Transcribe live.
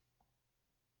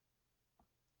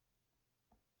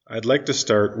I'd like to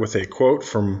start with a quote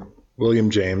from William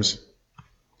James.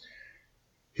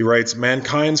 He writes,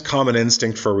 "Mankind's common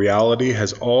instinct for reality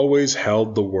has always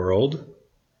held the world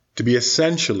to be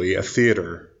essentially a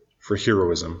theater for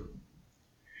heroism.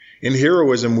 In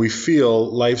heroism, we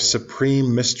feel life's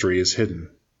supreme mystery is hidden,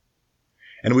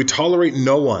 and we tolerate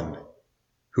no one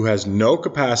who has no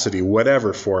capacity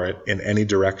whatever for it in any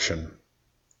direction.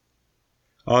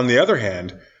 On the other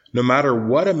hand, no matter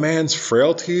what a man's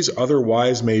frailties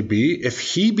otherwise may be, if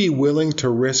he be willing to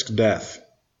risk death,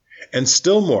 and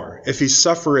still more, if he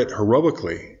suffer it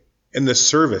heroically in the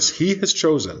service he has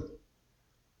chosen,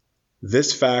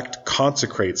 this fact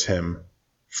consecrates him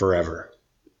forever."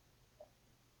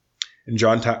 In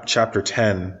John chapter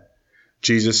 10,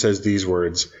 Jesus says these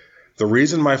words, "The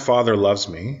reason my Father loves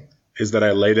me is that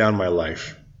I lay down my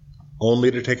life,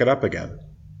 only to take it up again.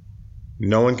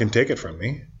 No one can take it from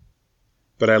me,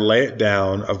 but I lay it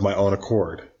down of my own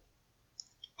accord.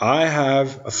 I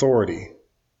have authority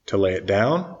to lay it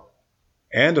down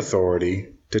and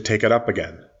authority to take it up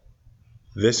again.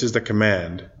 This is the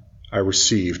command I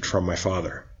received from my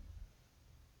Father."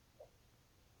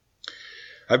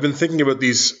 I've been thinking about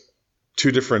these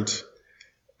two different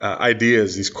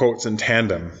ideas, these quotes in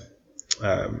tandem,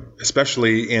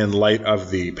 especially in light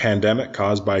of the pandemic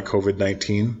caused by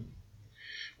COVID-19.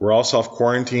 We're all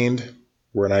self-quarantined.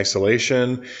 We're in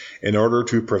isolation in order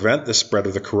to prevent the spread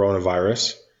of the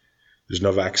coronavirus. There's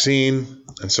no vaccine,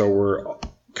 and so we're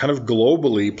kind of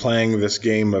globally playing this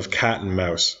game of cat and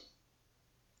mouse.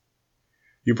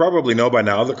 You probably know by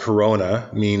now that corona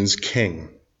means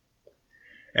king.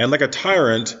 And like a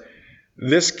tyrant,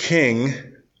 this king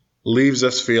leaves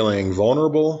us feeling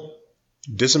vulnerable,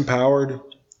 disempowered,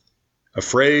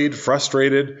 afraid,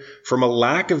 frustrated from a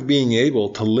lack of being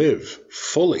able to live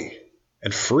fully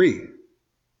and free.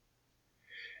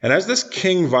 And as this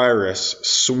king virus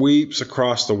sweeps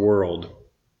across the world,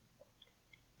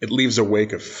 it leaves a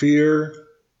wake of fear,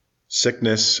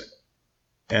 sickness,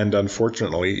 and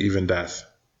unfortunately, even death.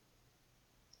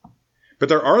 But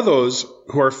there are those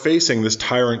who are facing this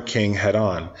tyrant king head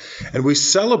on, and we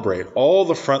celebrate all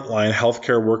the frontline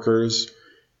healthcare workers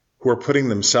who are putting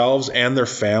themselves and their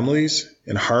families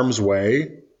in harm's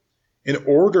way in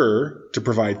order to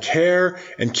provide care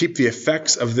and keep the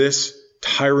effects of this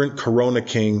tyrant corona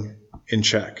king in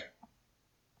check.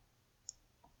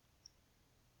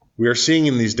 We are seeing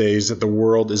in these days that the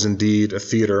world is indeed a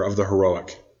theater of the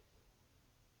heroic.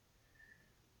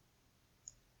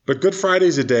 But Good Friday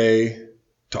is a day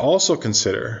to also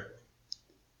consider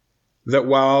that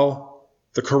while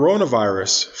the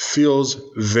coronavirus feels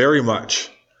very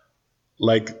much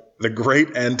like the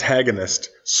great antagonist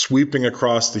sweeping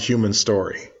across the human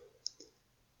story,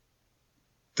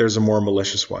 there's a more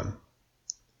malicious one.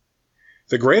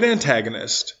 The great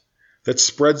antagonist that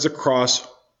spreads across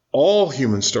all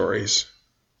human stories,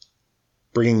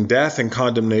 bringing death and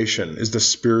condemnation, is the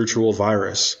spiritual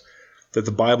virus that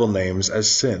the Bible names as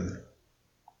sin.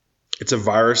 It's a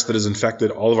virus that has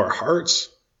infected all of our hearts.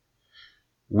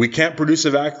 We can't produce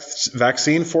a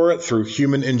vaccine for it through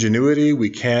human ingenuity. We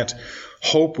can't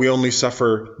hope we only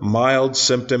suffer mild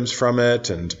symptoms from it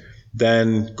and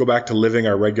then go back to living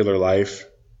our regular life.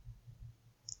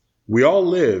 We all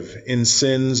live in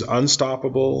sin's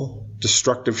unstoppable,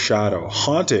 destructive shadow,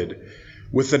 haunted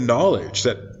with the knowledge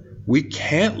that we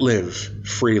can't live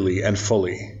freely and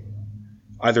fully,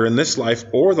 either in this life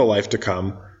or the life to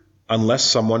come, unless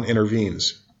someone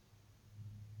intervenes.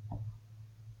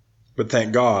 But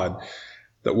thank God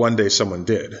that one day someone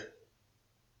did.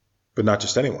 But not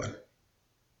just anyone.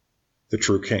 The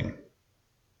true King.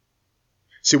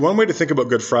 See, one way to think about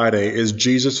Good Friday is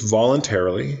Jesus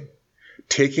voluntarily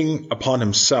taking upon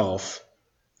himself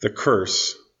the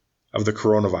curse of the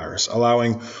coronavirus,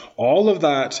 allowing all of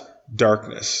that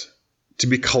darkness to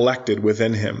be collected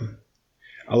within him,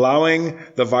 allowing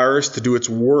the virus to do its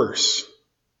worst.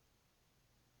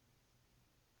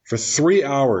 For 3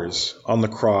 hours on the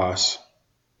cross,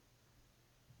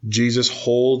 Jesus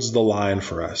holds the line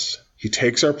for us. He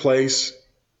takes our place,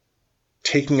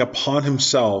 taking upon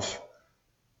himself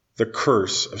the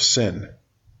curse of sin,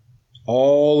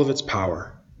 all of its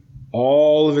power,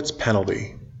 all of its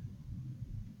penalty,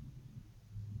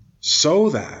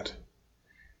 so that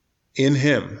in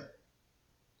him,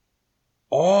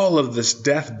 all of this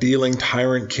death-dealing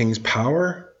tyrant king's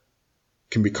power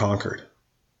can be conquered,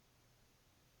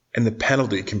 and the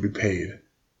penalty can be paid.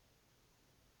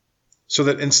 So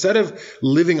that instead of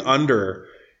living under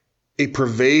a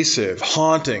pervasive,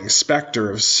 haunting specter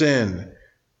of sin,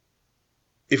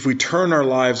 if we turn our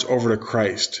lives over to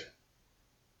Christ,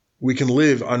 we can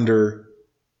live under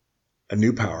a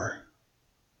new power,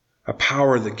 a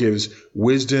power that gives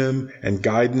wisdom and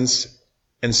guidance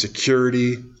and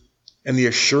security and the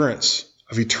assurance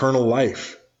of eternal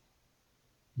life,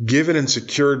 given and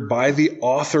secured by the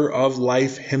author of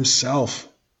life himself.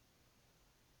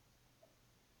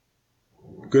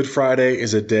 Good Friday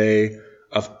is a day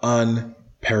of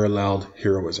unparalleled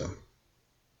heroism,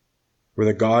 where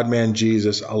the God-man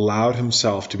Jesus allowed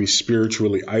himself to be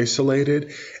spiritually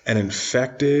isolated and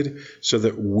infected so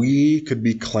that we could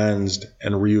be cleansed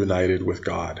and reunited with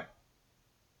God.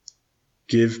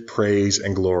 Give praise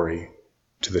and glory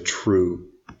to the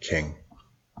true King.